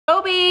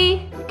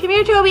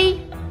here,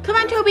 Toby. Come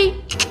on,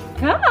 Toby.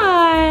 Come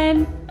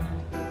on.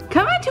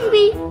 Come on,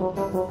 Toby.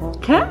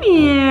 Come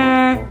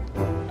here.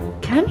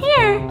 Come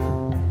here.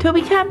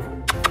 Toby,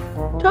 come.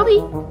 Toby.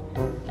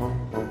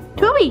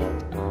 Toby.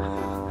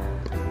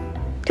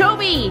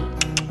 Toby.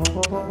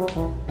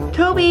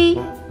 Toby.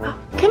 Oh,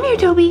 come here,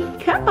 Toby.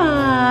 Come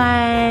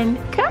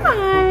on. Come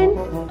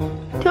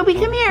on. Toby,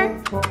 come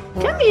here.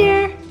 Come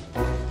here.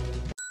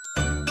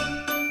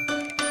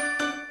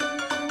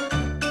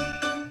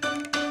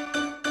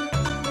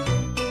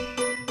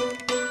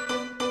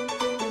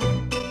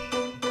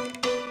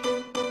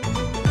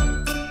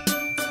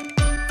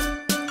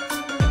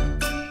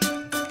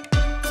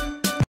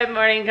 Good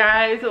morning,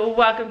 guys.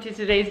 Welcome to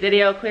today's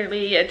video.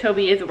 Clearly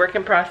Toby is a work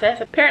in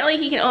process. Apparently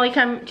he can only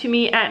come to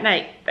me at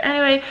night. But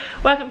anyway,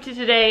 welcome to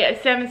today.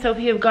 Sam and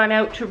Sophie have gone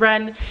out to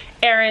run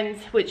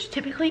errands, which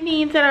typically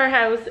means at our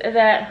house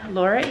that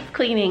Laura is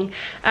cleaning.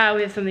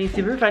 We have something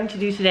super fun to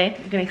do today.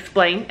 I'm going to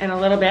explain in a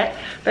little bit,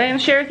 but I'm going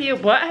to share with you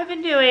what I've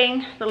been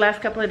doing the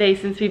last couple of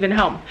days since we've been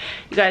home.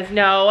 You guys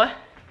know,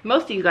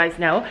 most of you guys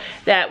know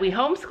that we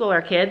homeschool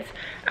our kids,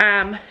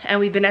 and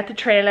we've been at the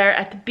trailer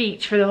at the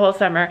beach for the whole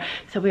summer,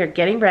 so we are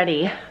getting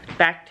ready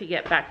to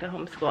get back to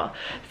homeschool.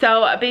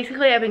 So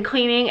basically I've been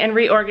cleaning and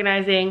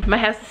reorganizing. My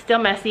house is still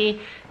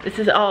messy. This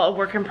is all a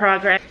work in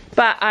progress,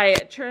 but I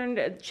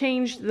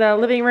changed the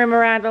living room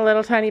around a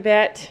little tiny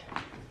bit.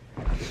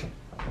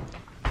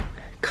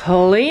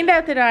 Cleaned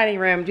out the dining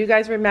room. Do you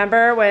guys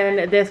remember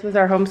when this was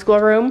our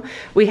homeschool room?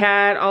 We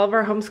had all of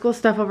our homeschool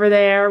stuff over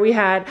there. We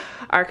had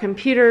our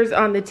computers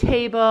on the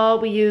table.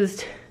 We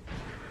used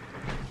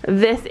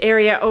this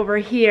area over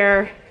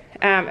here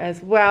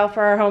as well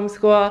for our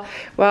homeschool.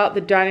 Well,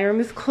 the dining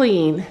room is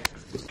clean.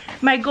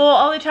 My goal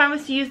all the time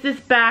was to use this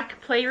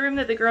back playroom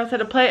that the girls had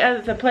to play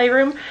as a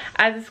playroom,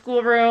 as a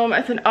schoolroom,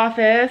 as an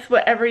office,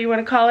 whatever you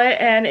want to call it,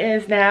 and it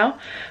is now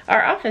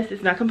our office.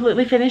 It's not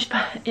completely finished,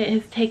 but it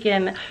has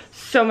taken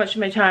so much of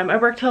my time. I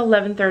worked till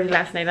 11:30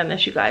 last night on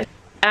this, you guys.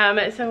 So I'm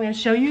going to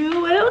show you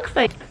what it looks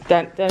like.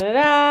 Dun, da, da,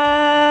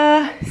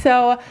 da.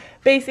 So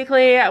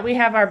basically we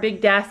have our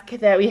big desk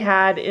that we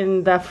had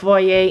in the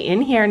foyer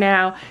in here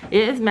now.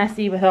 It is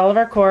messy with all of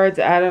our cords.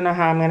 I don't know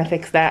how I'm going to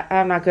fix that.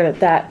 I'm not good at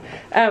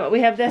that.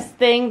 We have this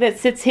thing that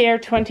sits here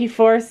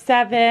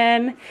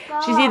 24/7.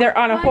 She's either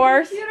on a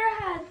horse. My computer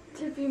had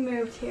to be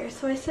moved here,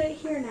 so I sit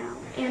here now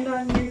and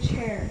on your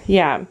chair.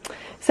 Yeah.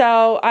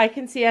 So I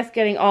can see us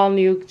getting all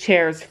new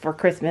chairs for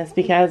Christmas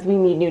because we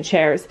need new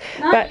chairs.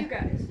 Not you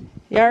guys.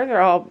 Yours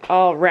are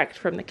all wrecked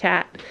from the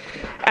cat.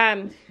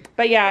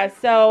 But yeah,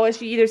 so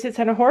she either sits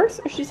on a horse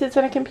or she sits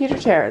on a computer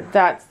chair.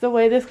 That's the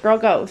way this girl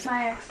goes.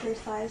 My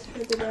exercise for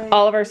the day.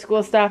 All of our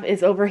school stuff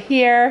is over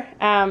here.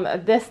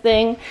 This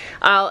thing,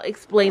 I'll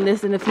explain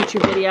this in a future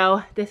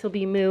video. This will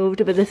be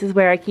moved, but this is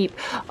where I keep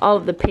all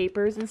of the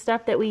papers and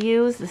stuff that we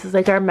use. This is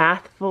like our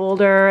math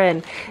folder,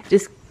 and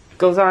just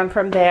goes on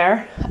from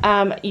there.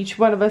 Each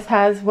one of us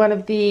has one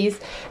of these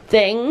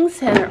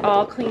things, and they're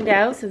all cleaned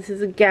out. So this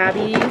is a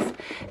Gabby's.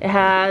 It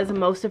has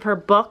most of her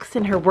books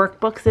and her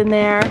workbooks in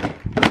there.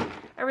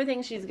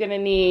 Everything she's gonna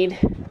need.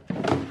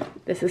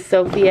 This is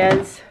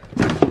Sophia's,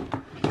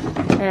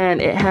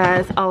 and it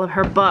has all of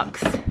her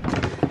books.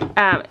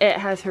 It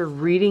has her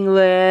reading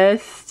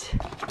list.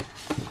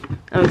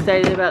 I'm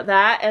excited about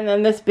that. And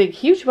then this big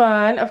huge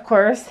one, of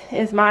course,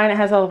 is mine. It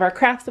has all of our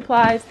craft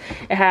supplies.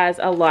 It has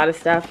a lot of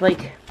stuff.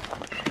 Like,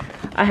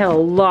 I have a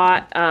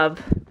lot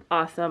of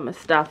awesome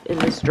stuff in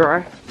this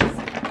drawer.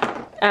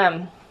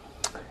 I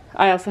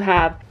also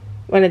have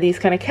one of these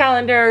kind of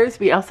calendars.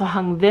 We also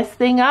hung this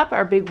thing up,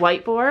 our big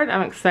whiteboard.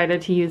 I'm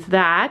excited to use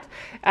that.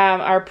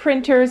 Our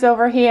printers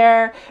over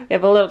here. We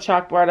have a little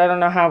chalkboard. I don't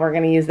know how we're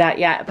gonna use that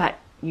yet, but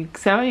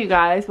some of you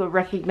guys will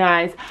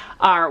recognize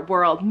our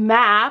world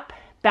map.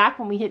 Back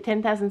when we hit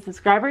 10,000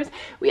 subscribers,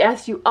 we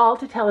asked you all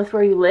to tell us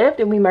where you lived,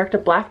 and we marked a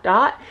black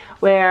dot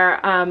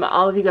where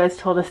all of you guys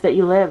told us that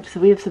you lived. So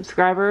we have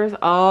subscribers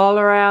all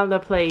around the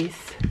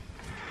place,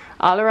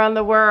 all around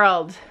the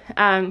world.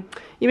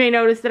 You may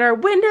notice that our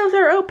windows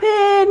are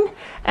open,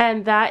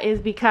 and that is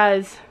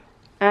because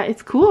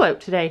it's cool out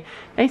today.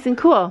 Nice and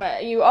cool.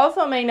 But you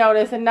also may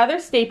notice another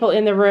staple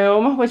in the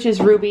room, which is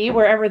Ruby.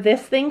 Wherever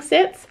this thing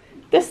sits,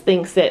 this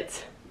thing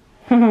sits.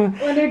 When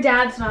her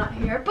dad's not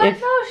here. But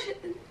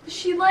no,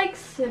 she likes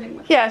sitting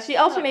with Yeah, she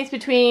alternates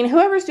between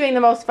whoever's doing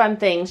the most fun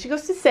thing. She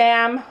goes to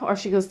Sam or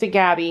she goes to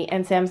Gabby,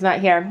 and Sam's not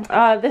here.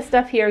 This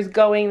stuff here is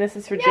going. This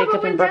is for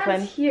Jacob in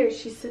Brooklyn. Dad's here,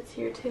 she sits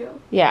here too.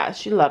 Yeah,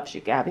 she loves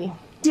you, Gabby.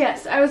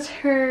 Yes, I was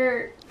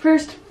her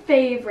first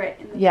favorite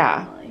in the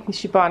family.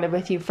 She bonded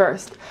with you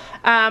first.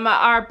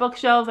 Our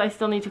bookshelves, I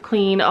still need to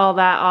clean all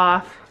that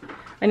off.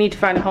 I need to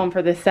find a home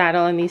for this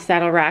saddle and these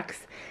saddle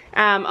racks.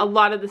 A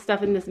lot of the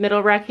stuff in this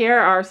middle rack here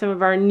are some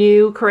of our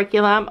new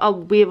curriculum.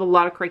 We have a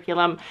lot of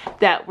curriculum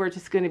that we're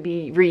just going to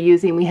be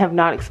reusing. We have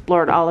not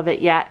explored all of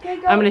it yet.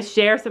 I'm going to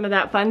share some of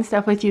that fun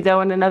stuff with you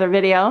though in another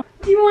video.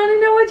 Do you want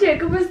to know what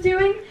Jacob was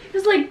doing? He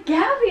was like,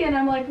 Gabby, and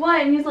I'm like, what?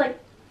 And he's like,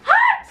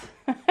 hot!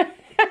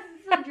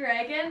 It's a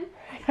dragon.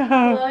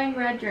 Glowing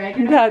red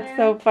dragon. That's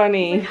so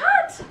funny. Like,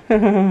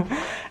 hot!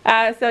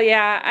 So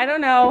yeah, I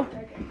don't know.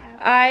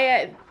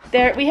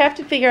 We have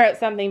to figure out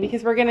something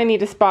because we're gonna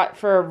need a spot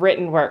for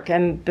written work,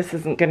 and this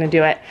isn't gonna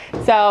do it.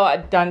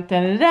 So dun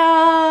dun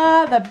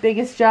da, the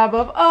biggest job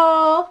of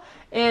all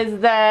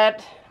is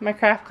that my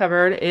craft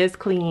cupboard is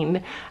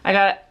clean. I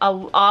got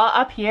all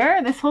up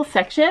here. This whole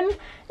section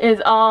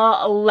is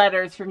all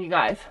letters from you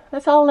guys.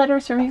 That's all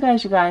letters from you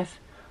guys,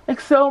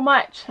 Like so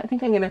much. I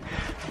think I'm gonna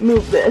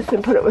move this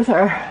and put it with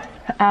our,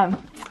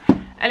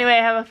 anyway,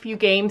 I have a few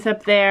games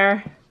up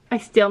there. I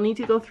still need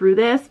to go through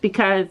this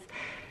because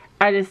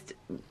I just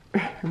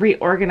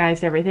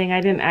reorganized everything.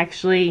 I didn't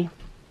actually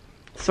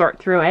sort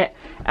through it.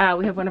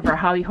 We have one of our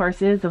hobby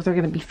horses. Those are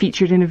gonna be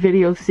featured in a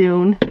video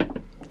soon.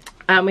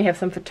 We have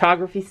some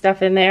photography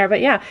stuff in there,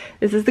 but yeah,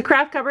 this is the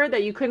craft cupboard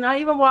that you could not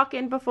even walk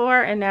in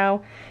before, and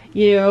now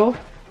you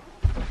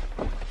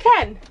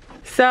can.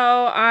 So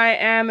I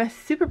am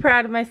super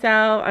proud of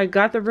myself. I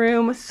got the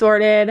room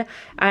sorted.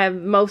 I have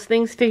most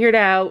things figured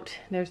out.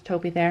 There's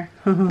Toby there.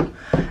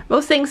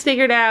 Most things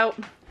figured out.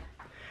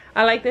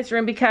 I like this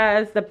room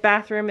because the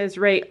bathroom is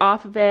right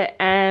off of it,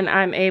 and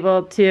I'm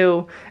able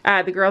to,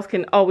 the girls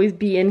can always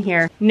be in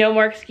here. No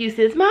more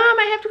excuses. Mom,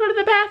 I have to go to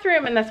the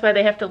bathroom, and that's why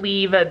they have to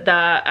leave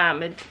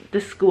the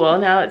school.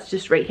 Now it's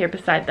just right here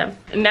beside them.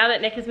 And now that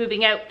Nick is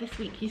moving out this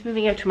week, he's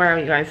moving out tomorrow,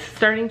 you guys.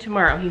 Starting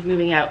tomorrow, he's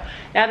moving out.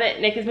 Now that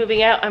Nick is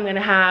moving out, I'm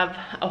gonna have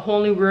a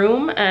whole new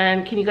room,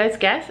 and can you guys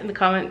guess in the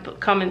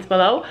comments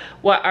below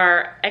what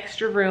our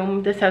extra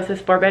room, this house has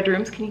 4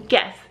 bedrooms, can you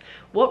guess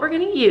what we're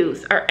gonna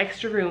use our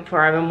extra room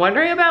for? I've been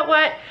wondering about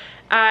what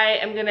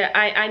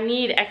I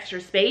need extra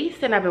space,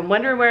 and I've been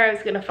wondering where I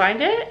was gonna find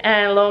it,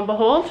 and lo and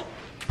behold,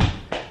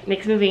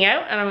 Nick's moving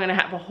out and I'm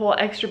gonna have a whole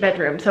extra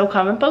bedroom. So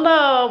comment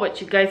below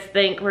what you guys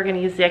think we're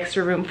gonna use the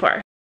extra room for.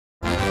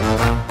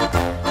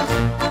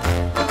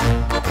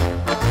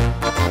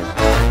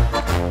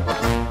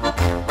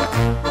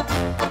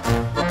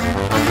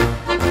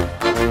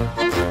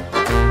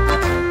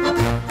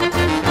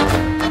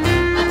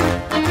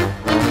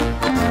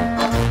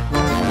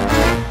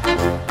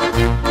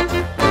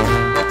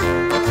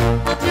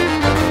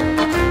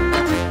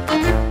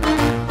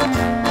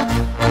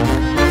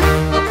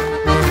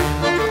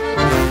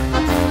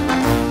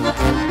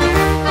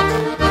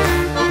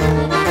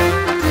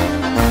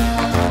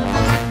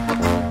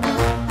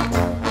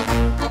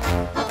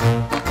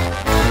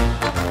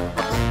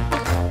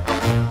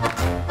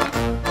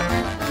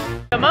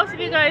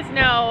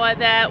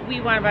 That we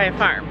want to buy a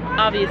farm,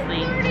 obviously.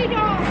 Look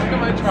at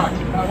my truck.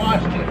 I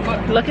washed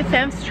it. Look at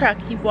Sam's truck.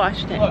 He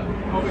washed it. Look,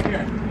 over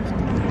here.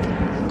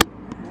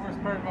 The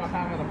worst part about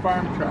having a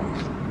farm truck.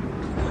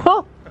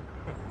 Oh!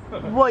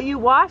 What, you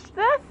washed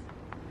this?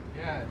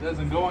 Yeah, it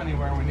doesn't go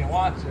anywhere when you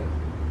wash it.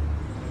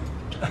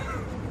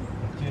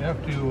 You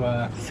have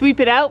to sweep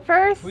it out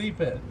first? Sweep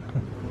it.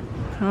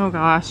 Oh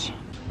gosh.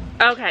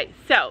 Okay,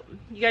 so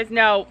you guys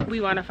know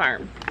we want a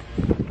farm.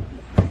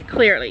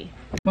 Clearly.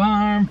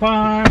 Farm,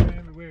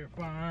 everywhere,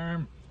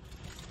 farm.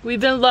 We've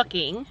been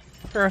looking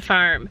for a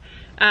farm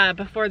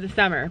before the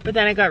summer, but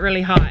then it got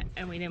really hot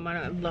and we didn't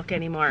want to look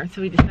anymore,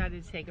 so we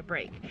decided to take a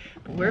break.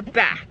 But we're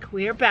back.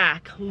 We are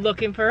back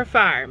looking for a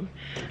farm.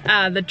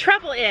 The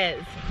trouble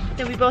is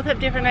that we both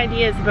have different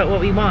ideas about what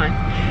we want.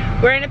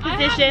 We're in a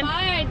position.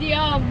 I have my idea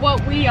of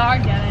what we are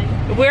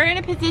getting. We're in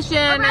a position.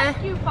 A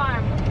rescue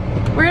farm.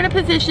 We're in a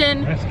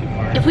position. Rescue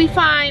farm. If we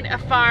find a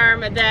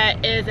farm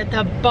that is at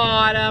the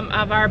bottom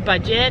of our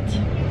budget,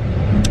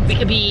 we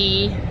could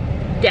be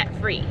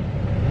debt-free.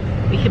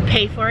 We could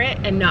pay for it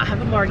and not have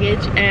a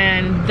mortgage,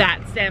 and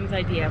that's Sam's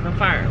idea of a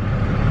farm.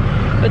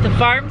 But the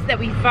farms that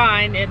we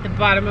find at the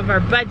bottom of our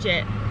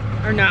budget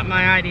are not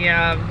my idea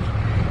of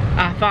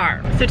a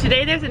farm. So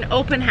today there's an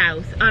open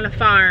house on a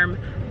farm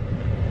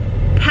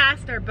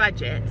past our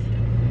budget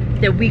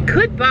that we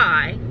could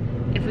buy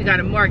if we got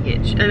a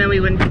mortgage, and then we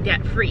wouldn't be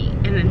debt-free,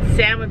 and then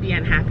Sam would be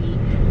unhappy,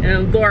 and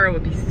then Laura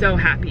would be so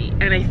happy,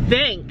 and I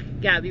think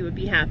Gabby would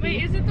be happy.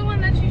 Wait, is it the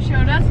one that you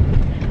showed us?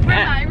 For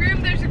my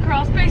room, there's a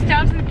crawl space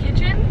down to the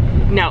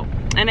kitchen? No,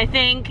 and I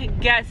think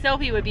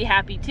Sophie would be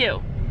happy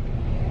too,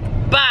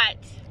 but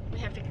we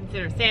have to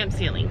consider Sam's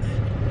feelings.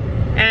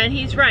 And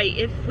he's right,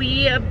 if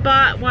we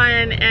bought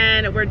one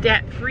and we're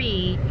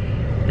debt-free,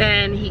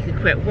 then he could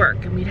quit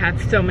work, and we'd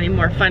have so many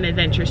more fun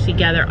adventures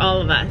together,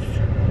 all of us.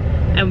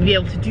 And we'd be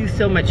able to do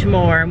so much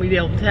more, and we'd be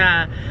able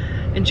to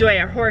enjoy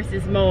our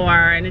horses more,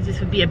 and it just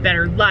would be a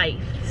better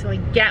life. So I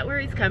get where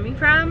he's coming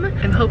from.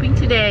 I'm hoping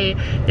today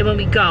that when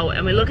we go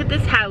and we look at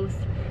this house,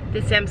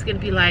 that Sam's gonna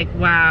be like,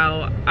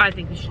 wow, I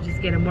think we should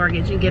just get a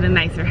mortgage and get a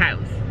nicer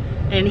house.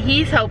 And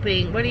he's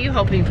hoping, what are you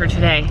hoping for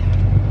today?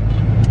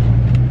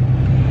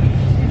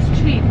 It's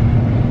cheap.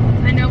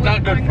 I know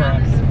what's going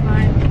on, this is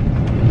fine.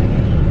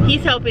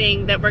 He's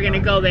hoping that we're gonna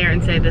go there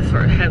and say this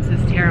house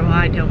is terrible,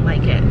 I don't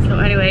like it. So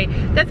anyway,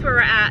 that's where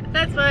we're at.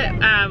 That's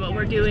what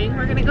we're doing.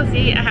 We're gonna go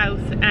see a house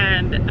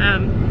and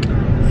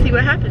see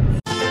what happens.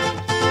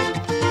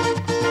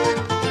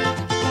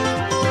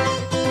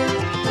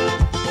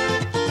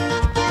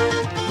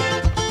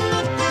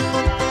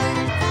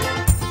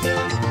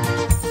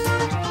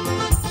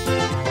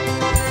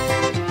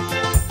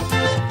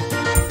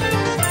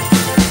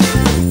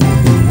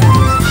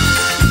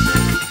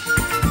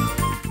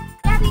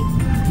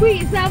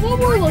 Wait, is that what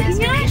we're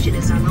looking at? Destination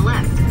is on the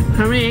left.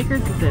 How many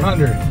acres is this?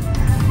 100.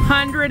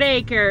 100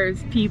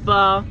 acres,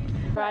 people.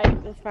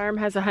 Right, this farm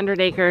has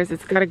 100 acres.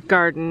 It's got a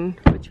garden,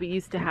 which we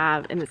used to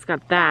have, and it's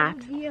got that.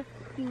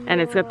 And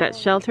it's got that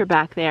shelter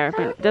back there,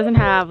 but it doesn't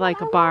have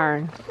like a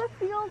barn.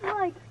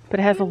 But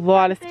it has a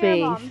lot of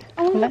space.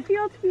 I want the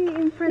field to be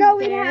in front No,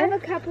 we have a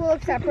couple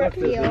of separate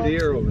There's a fields.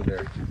 deer over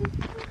there.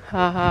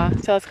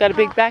 So it's got a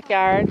big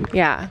backyard.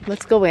 Yeah,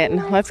 let's go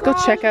in. Let's go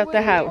check out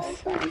the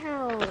house.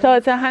 So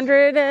it's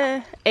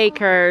 100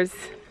 acres.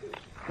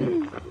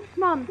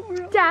 Mom,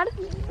 Dad,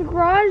 the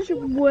garage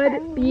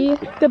would be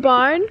the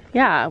barn?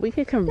 Yeah, we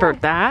could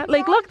convert that.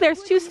 Like, look,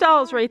 there's 2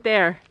 stalls right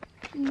there.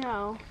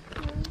 No.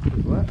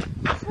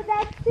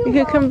 You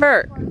could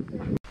convert.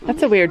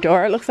 That's a weird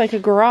door. It looks like a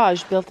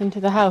garage built into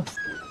the house.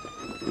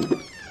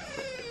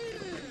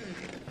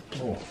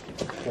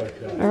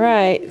 All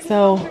right,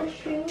 so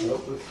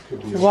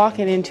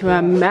walking into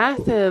a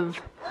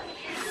massive.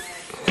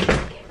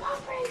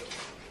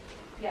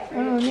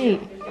 Oh, neat.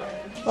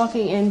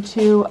 Walking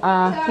into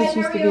this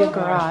used to be a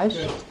garage.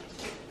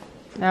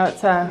 Now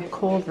it's a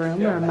cold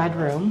room or a mud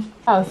room.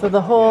 Oh, so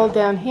the whole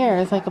down here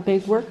is like a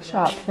big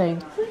workshop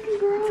thing.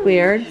 It's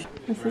weird.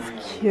 This is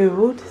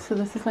cute. So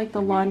this is like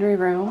the laundry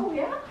room.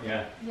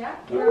 Yeah.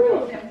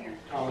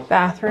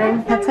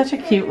 Bathroom. That's such a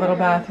cute little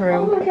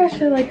bathroom. Oh my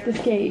gosh, I like this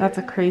gate. That's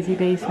a crazy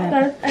basement.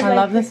 I I like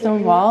love the the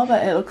stone wall,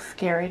 but it looks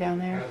scary down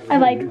there. I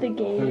like the So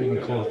gate. you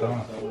can close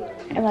down.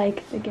 I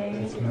like the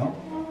gate. Smell?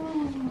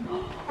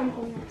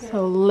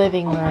 So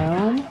living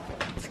room.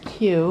 It's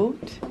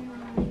cute.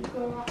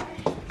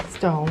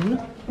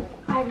 Stone.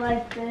 I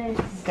like this.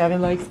 Gabby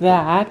likes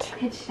that.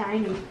 It's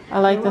shiny. I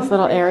like this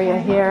little area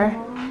here.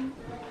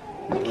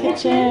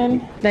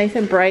 Kitchen. Nice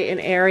and bright and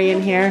airy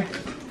in here.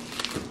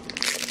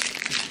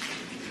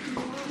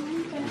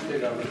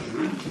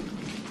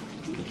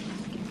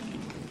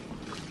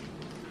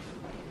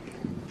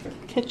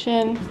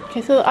 Kitchen.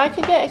 Okay, so I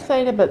could get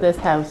excited about this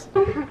house.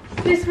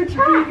 This would be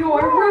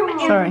your room.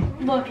 Sorry.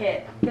 Look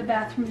it. The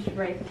bathroom's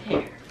right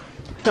there.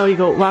 So you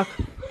go walk.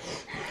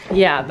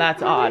 Yeah,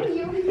 that's odd.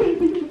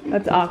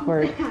 That's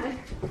awkward.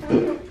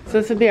 So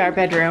this would be our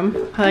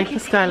bedroom. I like the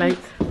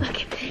skylights.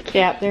 Look at that.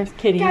 Yeah, there's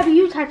kitties. Gabby,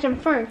 you touch them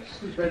first.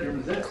 Whose bedroom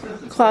is this?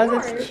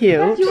 Closet's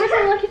cute. You want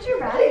to look at your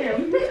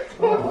bathroom?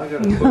 Oh, I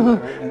got a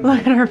book right in.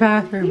 Look at our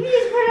bathroom. You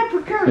just put up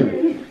a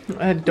curtain.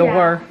 A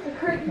door.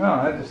 No,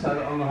 I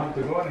don't have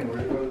to go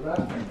anywhere to go to the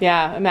bathroom.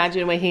 Yeah,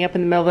 imagine waking up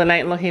in the middle of the night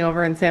and looking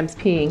over and Sam's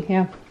peeing.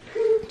 Yeah.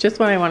 Just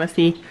what I want to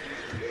see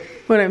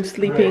when I'm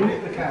sleeping.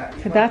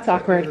 But that's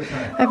awkward.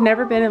 I've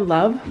never been in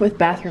love with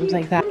bathrooms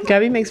like that.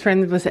 Gabby makes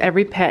friends with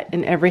every pet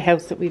in every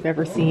house that we've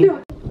ever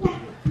seen.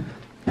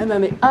 And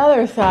then the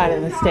other side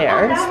of the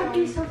stairs That would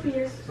be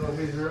Sophia's.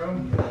 Sophie's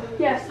room?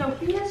 Yeah,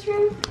 Sophia's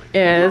room.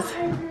 is,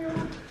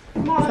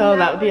 so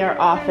that would be our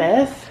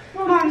office.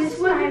 Mom, this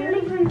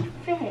wouldn't even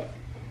fit.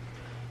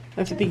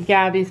 This would be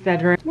Gabby's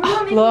bedroom.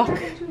 Mom, maybe Look, turn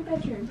it into a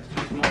bedroom.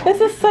 this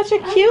is such a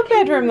cute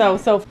bedroom though,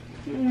 Sophie.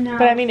 No.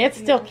 But I mean, it's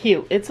still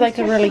cute. It's like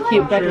a really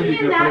cute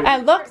bedroom.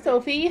 And look,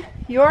 Sophie,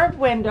 your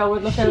window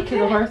would look out to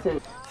the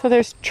horses. So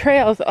there's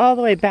trails all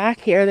the way back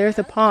here. There's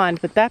a pond,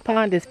 but that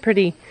pond is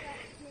pretty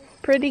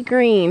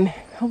green.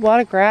 A lot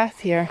of grass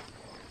here.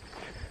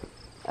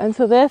 And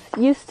so this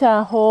used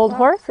to hold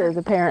horses,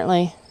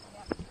 apparently.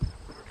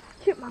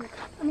 Chipmunk.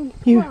 I mean,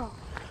 You- squirrel.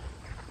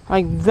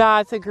 Like,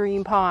 that's a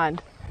green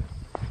pond.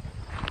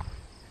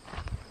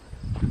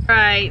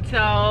 Right,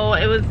 so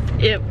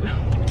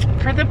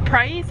for the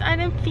price, I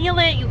didn't feel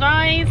it, you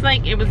guys.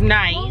 Like, it was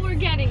nice. Well, we're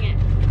getting it.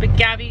 But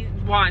Gabby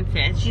wants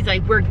it. She's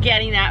like, we're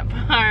getting that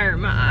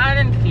farm. I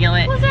didn't feel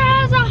it. Plus, it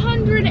has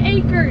 100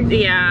 acres.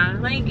 Yeah,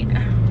 like,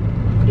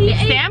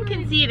 Sam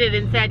conceded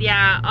and said,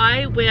 yeah,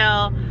 I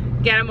will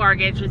get a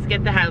mortgage, let's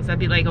get the house. I'd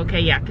be like, okay,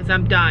 yeah, because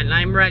I'm done.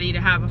 I'm ready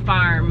to have a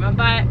farm.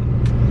 But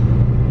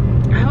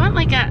I want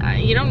like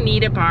you don't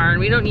need a barn.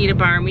 We don't need a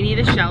barn. We need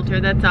a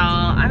shelter, that's all.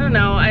 I don't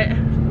know.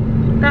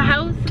 The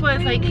house was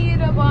We like, need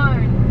a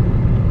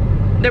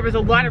barn. there was a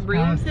lot of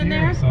rooms in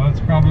there. So it's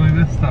probably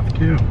this stuff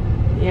too.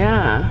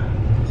 Yeah.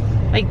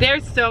 Like,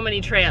 there's so many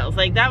trails.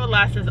 Like, that would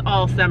last us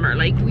all summer.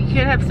 Like, we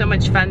could have so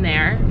much fun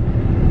there.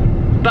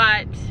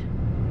 But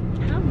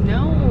I don't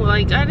know.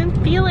 Like, I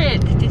didn't feel it.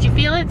 Did you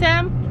feel it,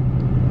 Sam?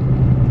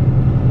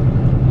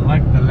 I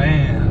like the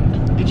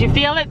land. Did you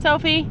feel it,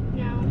 Sophie?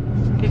 No.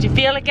 Did you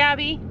feel it,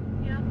 Gabby?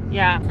 Yeah.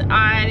 Yeah.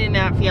 I did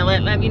not feel it.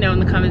 Let me know in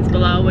the comments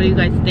below. What do you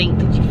guys think?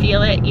 Did you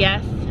feel it?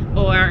 Yes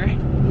or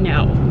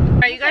no?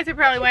 Alright, you guys are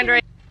probably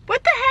wondering,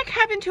 what the heck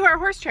happened to our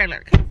horse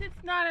trailer? Because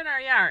it's not in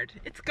our yard.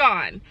 It's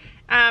gone.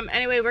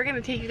 Anyway, we're going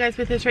to take you guys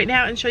with us right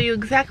now and show you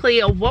exactly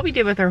what we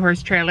did with our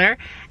horse trailer.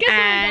 Guess what I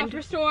and got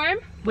for Storm?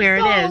 where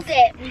it Sold is.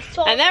 it. We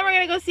sold And then we're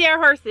going to go see our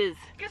horses.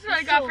 Guess what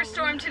I got for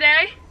Storm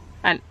today?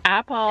 An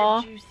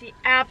apple. Juicy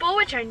apple,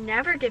 which I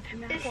never give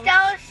him it. apples.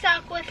 Stella's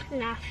stuck with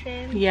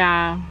nothing.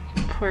 Yeah,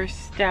 poor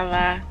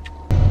Stella.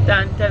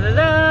 Dun da da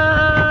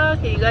da.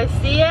 Can you guys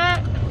see it?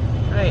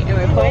 Alright, and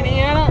we're pointing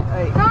at it.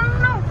 Alright.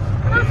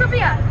 No,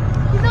 Sophia.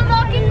 He's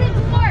unlocking the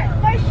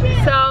door. My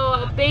shit.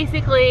 So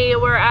basically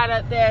we're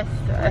at this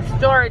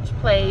storage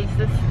place,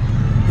 this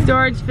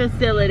storage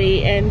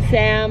facility, and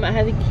Sam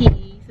has a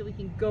key so we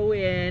can go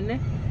in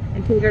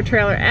and take our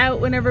trailer out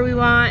whenever we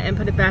want and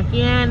put it back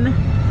in.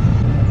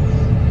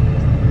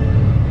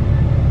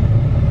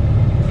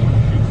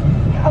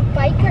 A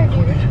biker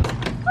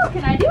dude. Oh,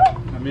 can I do it?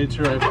 I made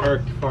sure I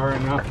parked far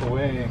enough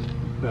away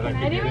that I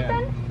Can I could do get it in.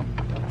 then?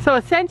 So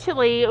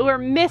essentially we're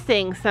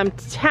missing some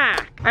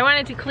tack. I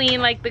wanted to clean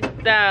like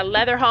the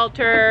leather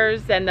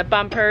halters and the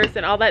bumpers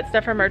and all that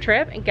stuff from our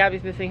trip, and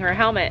Gabby's missing her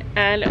helmet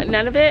and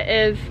none of it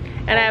is,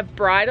 and I have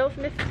bridles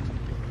missing.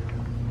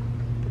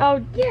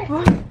 Oh Yes.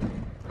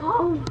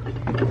 Oh.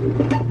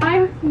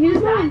 I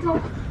used mine.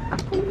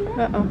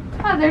 uh-oh.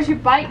 Oh, there's your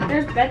bike.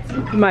 There's Betsy.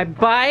 My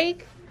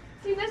bike.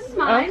 See, this is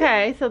mine.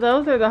 Okay, so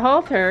those are the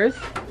halters.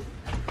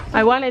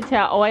 I wanted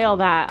to oil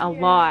that a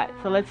lot,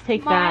 so let's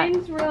take that.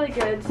 Mine's really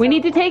good. We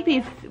need to take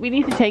these, we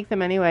need to take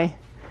them anyway.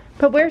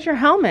 But where's your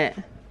helmet?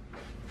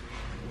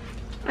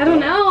 I don't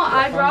know.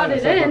 I brought it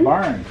It's at the in.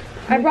 barn.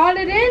 I brought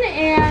it in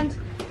and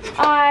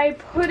I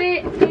put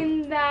it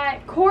in that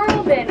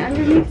coral bin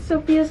underneath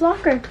Sophia's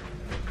locker.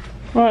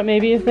 Well,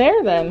 maybe it's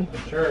there then.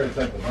 I'm sure it's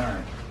at the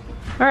barn.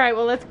 All right,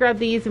 well, let's grab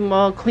these and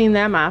we'll clean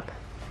them up.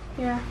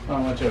 Yeah. How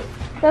much of?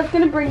 That's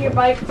gonna bring your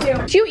bike too.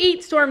 Did you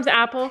eat Storm's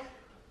apple?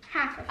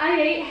 Half of it. I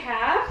ate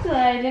half so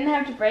that I didn't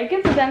have to break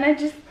it, but then I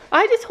just.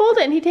 I just hold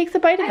it and he takes a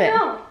bite of it.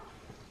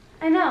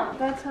 I know.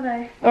 That's what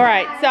I. All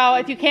right, so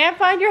if you can't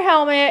find your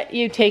helmet,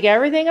 you take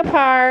everything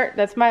apart.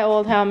 That's my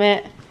old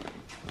helmet.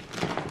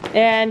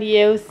 And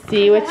you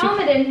see There's what a you...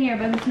 helmet in here,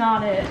 but it's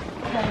not it.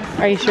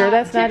 Are you sure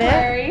that's not it?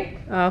 Larry.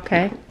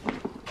 Okay.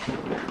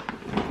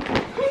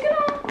 Look at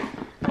all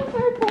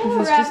our polo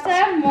This is wraps. just- I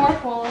have more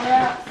polo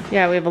wraps.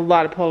 Yeah, we have a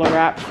lot of polo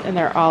wraps and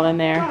they're all in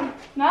there.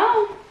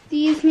 No.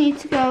 These need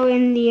to go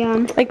in the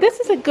Like this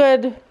is a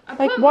good,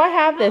 like put why my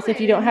have this if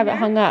you don't have it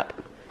hung up?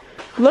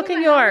 Look at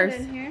yours.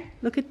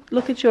 Look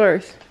at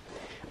yours.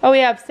 Oh, we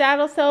have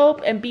saddle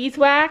soap and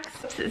beeswax.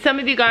 Some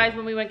of you guys,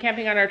 when we went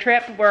camping on our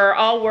trip, were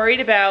all worried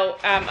about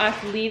us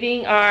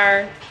leaving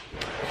our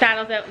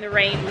saddles out in the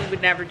rain. We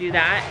would never do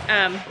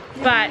that.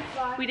 But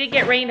we did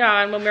get rained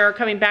on when we were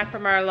coming back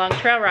from our long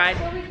trail ride.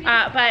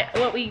 But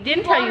what we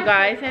didn't tell you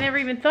guys, I never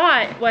even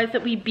thought, was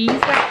that we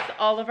beeswaxed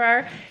all of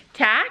our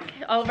tack,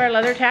 all of our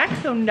leather tack,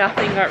 so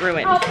nothing got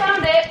ruined. Oh,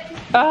 found it.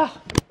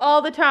 Oh,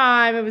 all the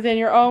time. It was in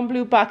your own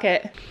blue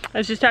bucket. I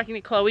was just talking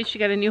to Chloe. She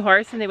got a new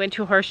horse and they went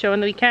to a horse show on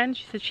the weekend.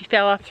 She said she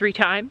fell off 3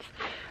 times.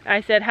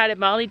 I said, how did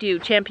Molly do?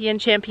 Champion,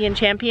 champion,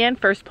 champion.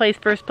 First place,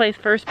 first place,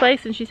 first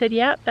place. And she said,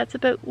 yeah, that's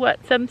about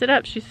what sums it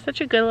up. She's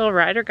such a good little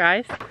rider,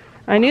 guys.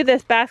 I knew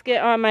this basket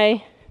on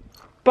my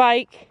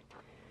bike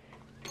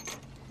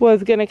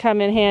was gonna come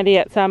in handy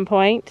at some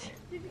point.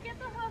 Did you get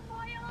the hoof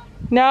oil?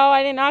 No,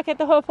 I did not get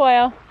the hoof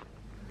oil.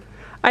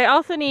 I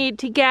also need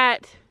to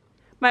get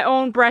my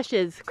own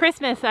brushes.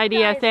 Christmas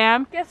idea, Guys.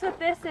 Sam. Guess what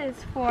this is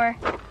for?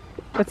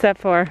 What's that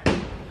for?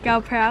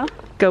 GoPro.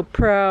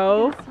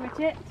 GoPro.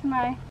 Switch it to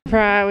my.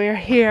 Right, we're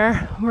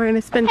here. We're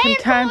gonna spend some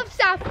time. Handful of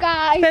stuff,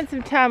 guys. Spend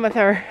some time with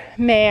our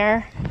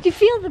mare. Do you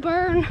feel the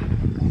burn?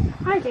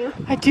 I do.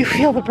 I do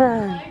feel the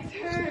burn.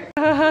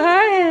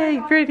 Hi,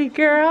 pretty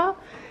girl.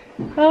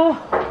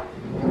 Oh,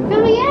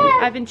 Oh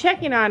yeah. I've been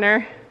checking on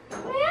her.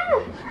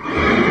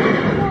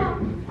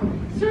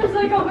 She was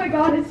like, oh my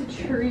god, it's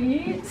a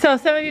tree. So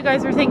some of you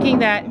guys were thinking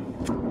that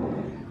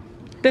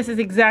this is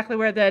exactly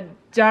where the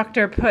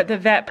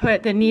vet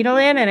put the needle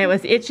in and it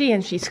was itchy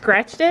and she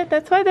scratched it.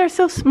 That's why they're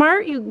so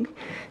smart, you,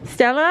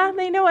 Stella.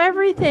 They know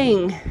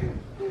everything.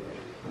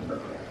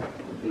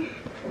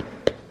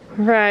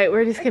 Right,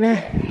 we're just gonna...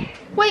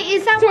 Wait,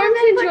 is that Storm's where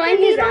they put enjoying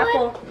the his needle in?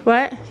 apple.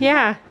 What?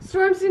 Yeah,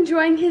 Storm's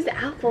enjoying his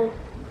apple.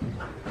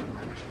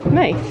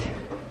 nice.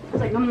 It's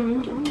like,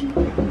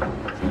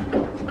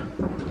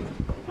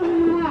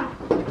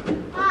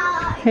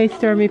 Hey,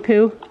 Stormy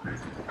Poo.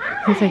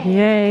 He's like,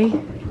 yay.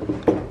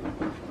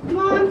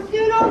 Mom,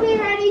 soon I'll be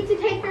ready to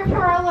take her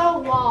for a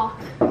little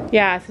walk.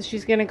 Yeah, so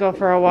she's gonna go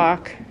for a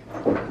walk.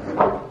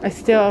 I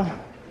still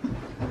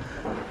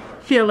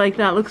feel like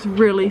that looks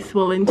really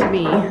swollen to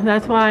me.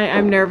 That's why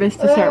I'm nervous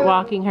to start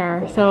walking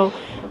her. So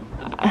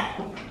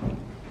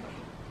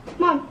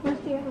Mom,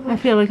 let's see her. I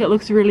feel like it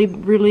looks really,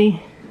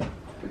 really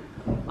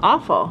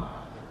awful.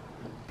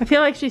 I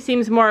feel like she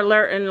seems more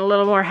alert and a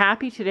little more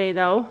happy today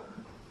though.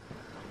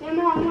 Yeah,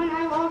 Mom, when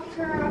I walked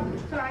her up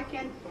so I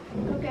can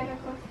go get a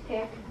quick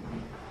pick.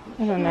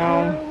 I don't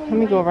know. Let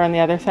me go over on the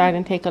other side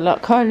and take a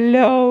look.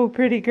 Hello,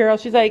 pretty girl.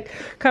 She's like,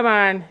 come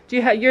on.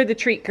 You're the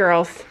treat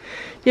girls.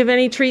 Do you have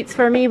any treats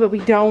for me? But we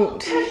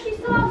don't. she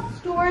saw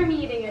Storm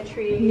eating a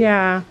tree.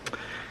 Yeah,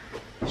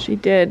 she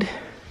did.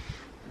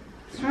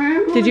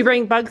 Did you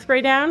bring bug spray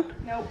down?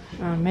 Nope.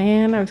 Oh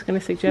man, I was gonna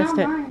suggest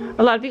it.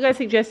 A lot of you guys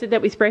suggested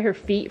that we spray her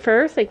feet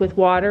first, like with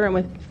water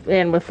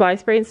and with fly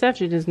spray and stuff.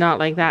 She does not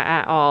like that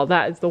at all.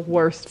 That is the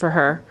worst for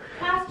her.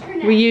 Past her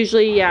neck. We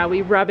usually, yeah,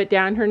 we rub it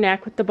down her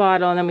neck with the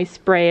bottle and then we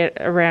spray it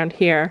around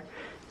here.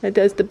 That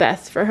does the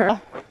best for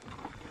her.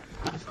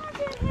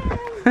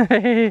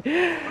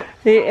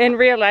 In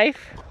real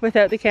life,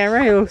 without the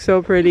camera, he looks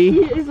so pretty. He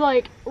is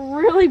like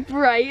really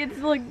bright. It's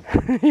like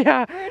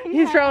yeah,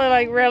 he's probably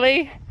like,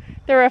 really?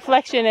 The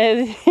reflection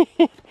is,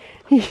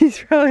 he's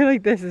probably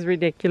like, this is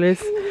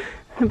ridiculous.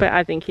 But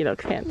I think he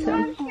looks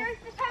handsome. Here's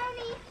the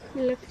pony.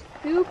 he looks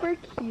super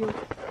cute.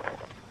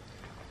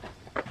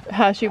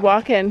 How's she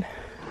walking?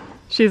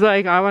 She's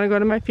like, I want to go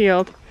to my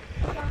field.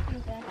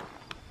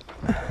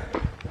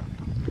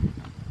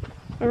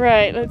 All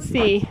right, let's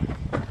see.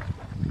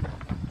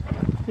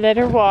 Let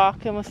her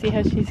walk and we'll see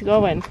how she's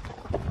going.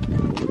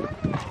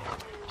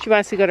 She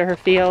wants to go to her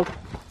field.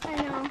 I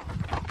know.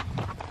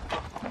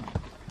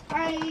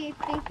 I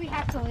think we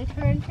have to lead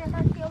her into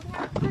her field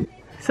now.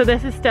 So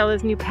this is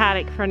Stella's new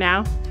paddock for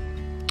now,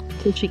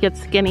 till she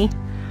gets skinny.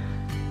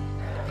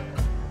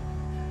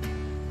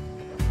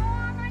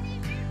 Mom, I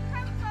need you to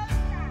come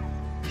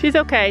closer. She's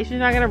okay, she's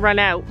not gonna run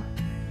out.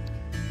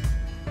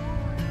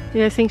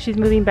 You guys think she's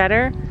moving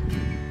better?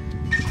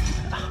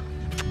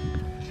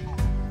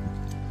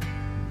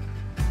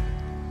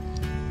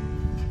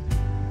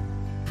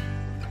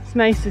 It's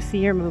nice to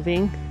see her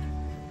moving.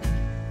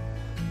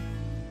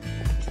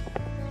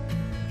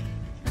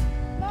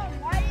 Mom,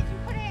 why did you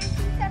put it in 2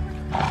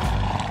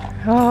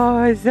 separate? Oh,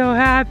 I'm so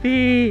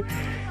happy.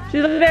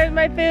 She's like, there's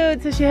my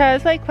food. So she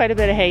has like quite a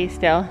bit of hay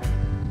still.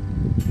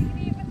 She can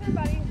eat with her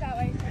buddies that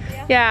way,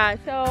 Cynthia. Yeah,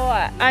 so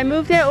I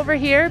moved it over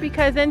here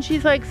because then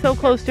she's like so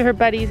close to her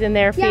buddies in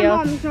their field. Yeah,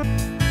 Mom. It's not.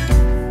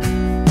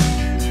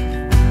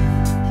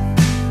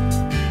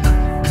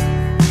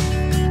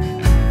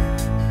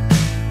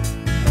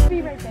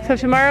 Be right there. So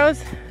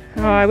tomorrow's,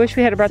 oh, I wish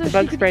we had brought the she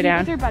bug could spray eat down.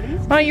 with her buddies.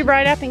 Why don't you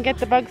ride up and get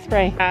the bug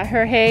spray?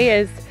 Her hay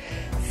is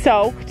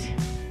soaked.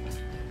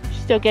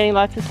 She's still getting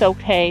lots of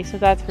soaked hay, so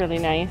that's really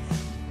nice.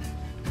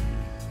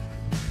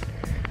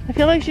 I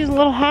feel like she's a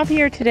little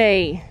happier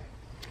today.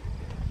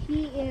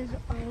 He is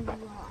a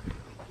lot.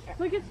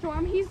 Look at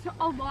Storm. He's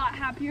a lot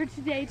happier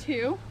today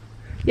too.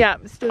 Yeah,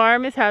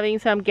 Storm is having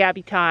some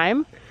Gabby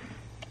time,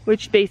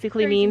 which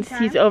basically Grazing means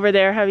time. he's over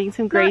there having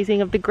some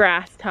grazing of the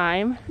grass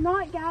time.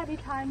 Not Gabby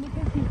time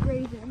because he's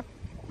grazing.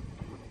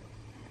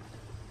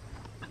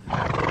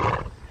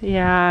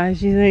 Yeah,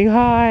 she's like,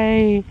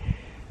 hi.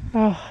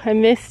 Oh, I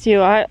missed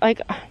you. I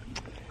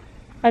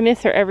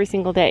miss her every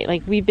single day.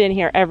 Like, we've been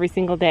here every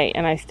single day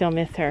and I still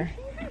miss her.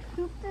 Have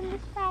you pooped in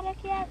this paddock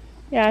yet?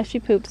 Yeah, she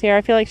poops here.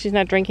 I feel like she's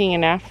not drinking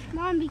enough.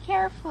 Mom, be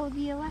careful.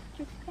 The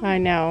electric thing. I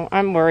know.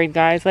 I'm worried,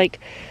 guys. Like,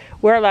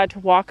 we're allowed to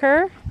walk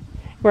her.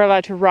 We're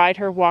allowed to ride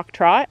her walk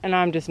trot, and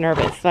I'm just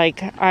nervous.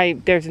 Like,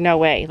 there's no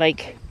way.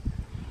 Like,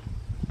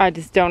 I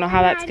just don't know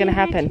how that's gonna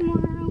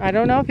happen. I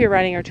don't know if you're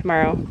riding her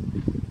tomorrow.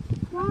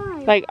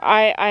 Why? Like,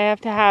 I have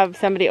to have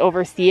somebody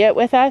oversee it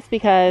with us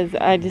because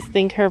I just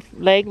think her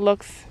leg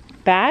looks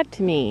bad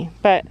to me.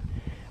 But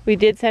we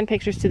did send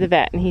pictures to the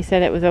vet, and he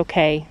said it was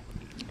okay.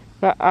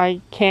 But I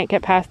can't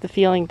get past the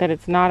feeling that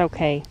it's not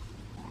okay.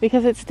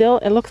 Because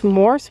it looks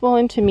more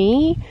swollen to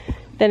me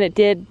than it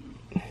did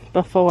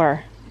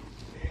before.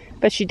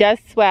 But she does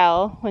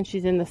swell when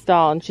she's in the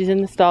stall, and she's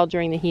in the stall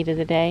during the heat of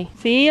the day.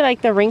 See,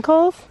 like the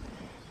wrinkles?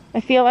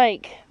 I feel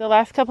like the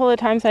last couple of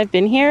times I've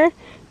been here,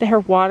 that her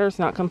water's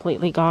not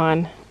completely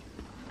gone.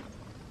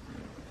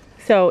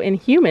 So in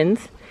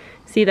humans,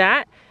 see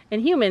that? In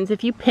humans,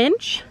 if you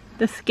pinch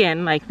the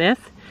skin like this,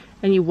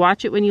 and you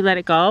watch it when you let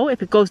it go,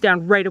 if it goes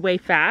down right away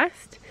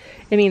fast,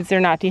 it means they're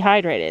not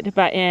dehydrated.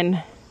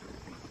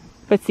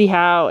 But see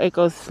how it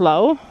goes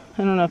slow?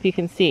 I don't know if you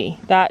can see.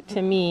 That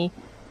to me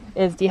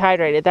is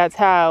dehydrated. That's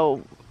how,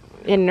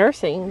 in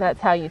nursing, that's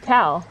how you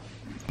tell.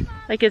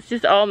 Like, it's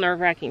just all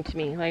nerve-wracking to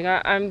me. Like,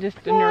 I'm just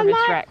a nervous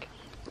wreck.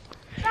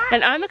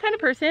 And I'm the kind of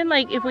person,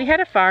 like, if we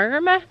had a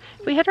farm, if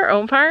we had our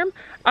own farm,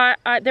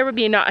 there would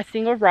be not a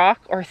single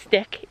rock or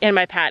stick in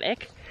my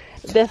paddock.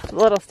 This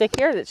little stick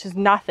here that's just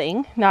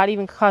nothing, not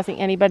even causing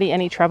anybody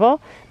any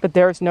trouble, but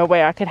there's no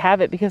way I could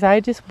have it because I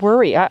just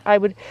worry.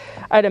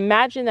 I'd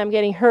imagine them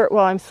getting hurt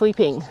while I'm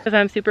sleeping because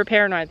I'm super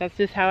paranoid. That's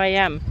just how I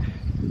am.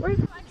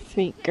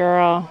 Sweet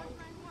girl.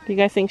 Do you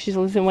guys think she's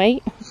losing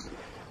weight?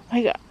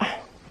 I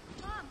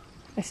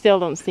still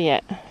don't see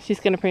it.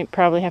 She's gonna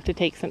probably have to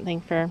take something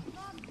for.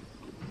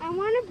 I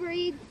want to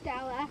breed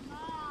Stella.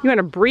 You want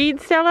to breed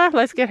Stella?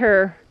 Let's get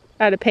her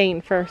out of pain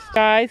first.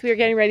 Guys, we are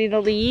getting ready to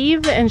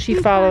leave and she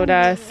followed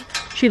us.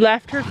 She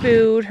left her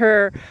food,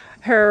 her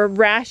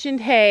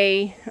rationed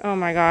hay. Oh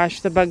my gosh,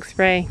 the bug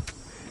spray.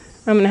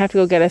 I'm gonna have to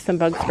go get us some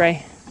bug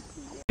spray.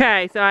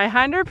 Okay, so I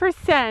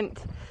 100%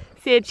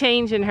 see a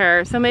change in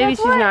her. So maybe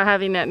she's not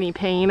having any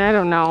pain. I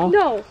don't know.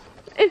 No,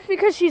 it's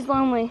because she's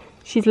lonely.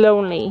 She's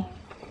lonely.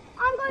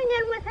 I'm going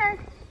in with her.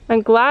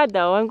 I'm glad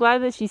though. I'm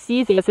glad that she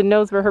sees us and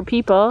knows we're her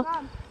people.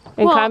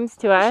 And comes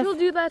to us. She'll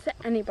do that to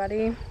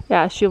anybody.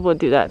 Yeah, she will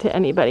do that to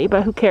anybody,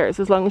 but who cares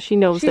as long as she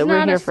knows that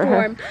we're here for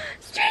her.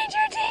 Stranger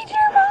danger,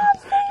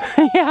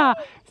 Mom. Yeah,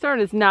 Storm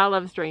does not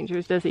love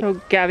strangers, does he? Oh,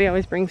 Gabby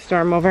always brings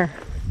Storm over.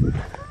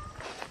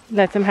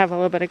 Lets him have a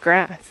little bit of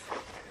grass.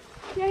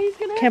 Yeah, he's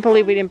gonna. Can't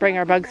believe we didn't bring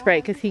our bug spray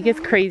because he gets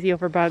crazy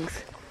over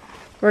bugs.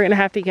 We're gonna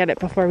have to get it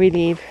before we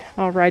leave.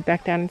 I'll ride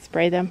back down and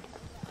spray them.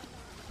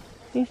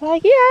 He's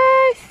like,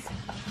 yes!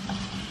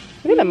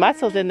 Look at the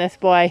muscles in this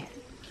boy.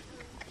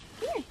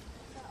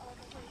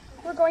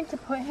 We're going to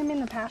put him in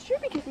the pasture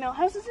because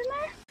Millhouse is in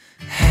there.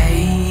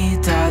 Hey,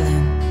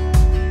 darling,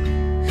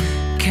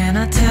 can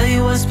I tell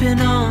you what's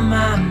been on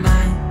my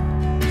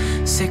mind?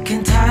 Sick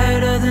and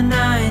tired of the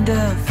 9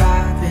 to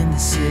 5 in the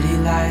city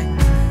life.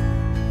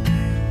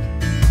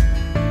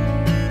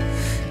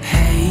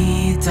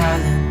 Hey,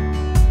 darling,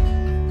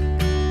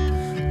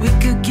 we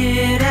could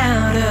get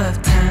out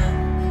of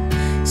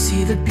town,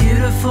 see the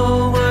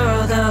beautiful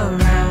world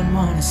around,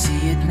 wanna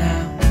see it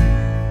now.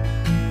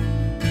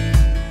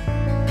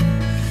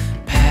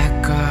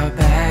 Pack our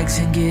bags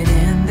and get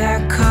in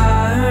that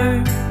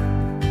car,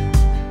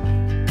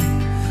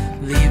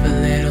 leave a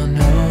little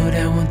note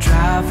and we'll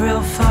drive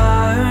real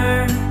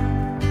far.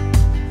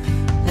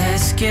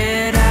 Let's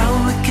get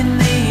out, we can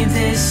leave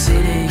this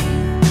city,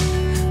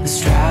 let's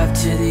drive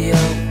to the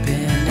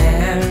open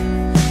air.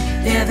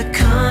 Yeah, the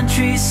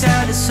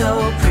countryside is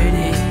so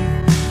pretty,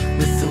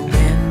 with the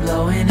wind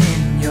blowing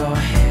in your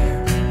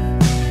hair.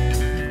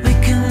 We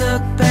can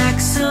look back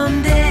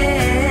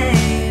someday,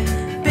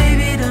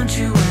 baby, don't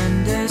you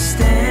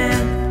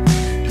understand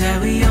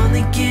that we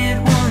only get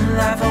one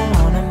life? I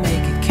wanna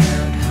make it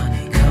count,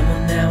 honey, come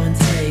on now and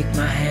take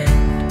my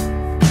hand.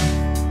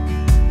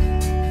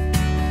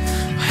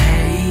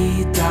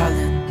 Hey,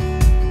 darling,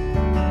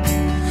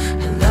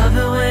 I love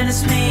it when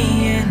it's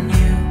me and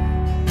you,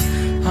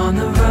 on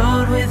the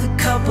road with a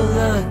couple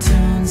of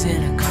tunes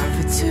in a car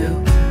for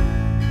two.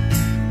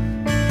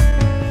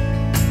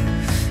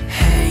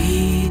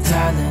 Hey,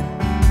 darling,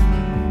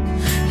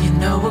 you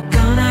know we're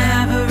gonna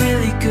have a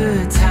really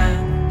good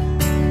time,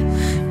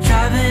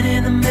 driving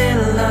in the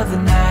middle of the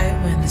night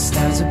when the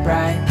stars are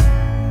bright.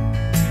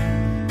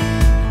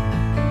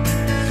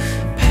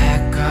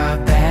 Pack our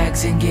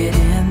bags and get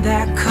in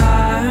that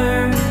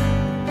car,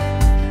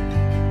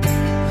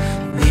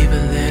 leave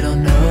a little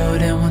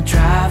note and we'll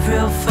drive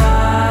real far.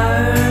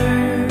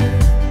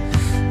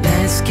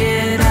 Let's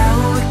get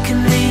out, we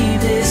can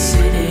leave this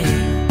city,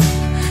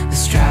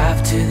 let's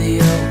drive to the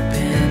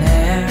open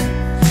air.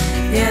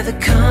 Yeah, the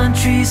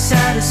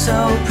countryside is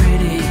so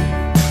pretty,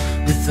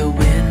 with the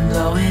wind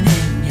blowing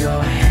in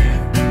your hair.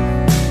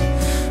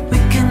 We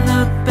can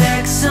look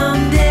back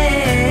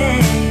someday,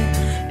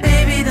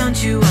 baby,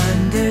 don't you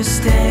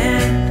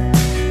understand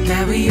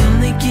that we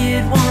only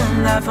get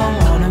one life? I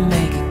wanna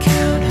make it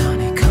count,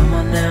 honey, come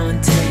on now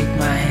and take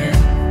my hand.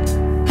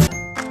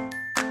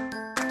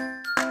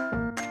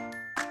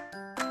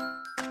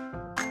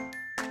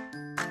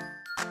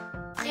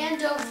 And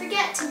don't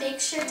forget to make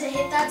sure to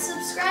hit that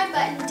subscribe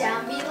button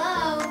down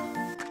below.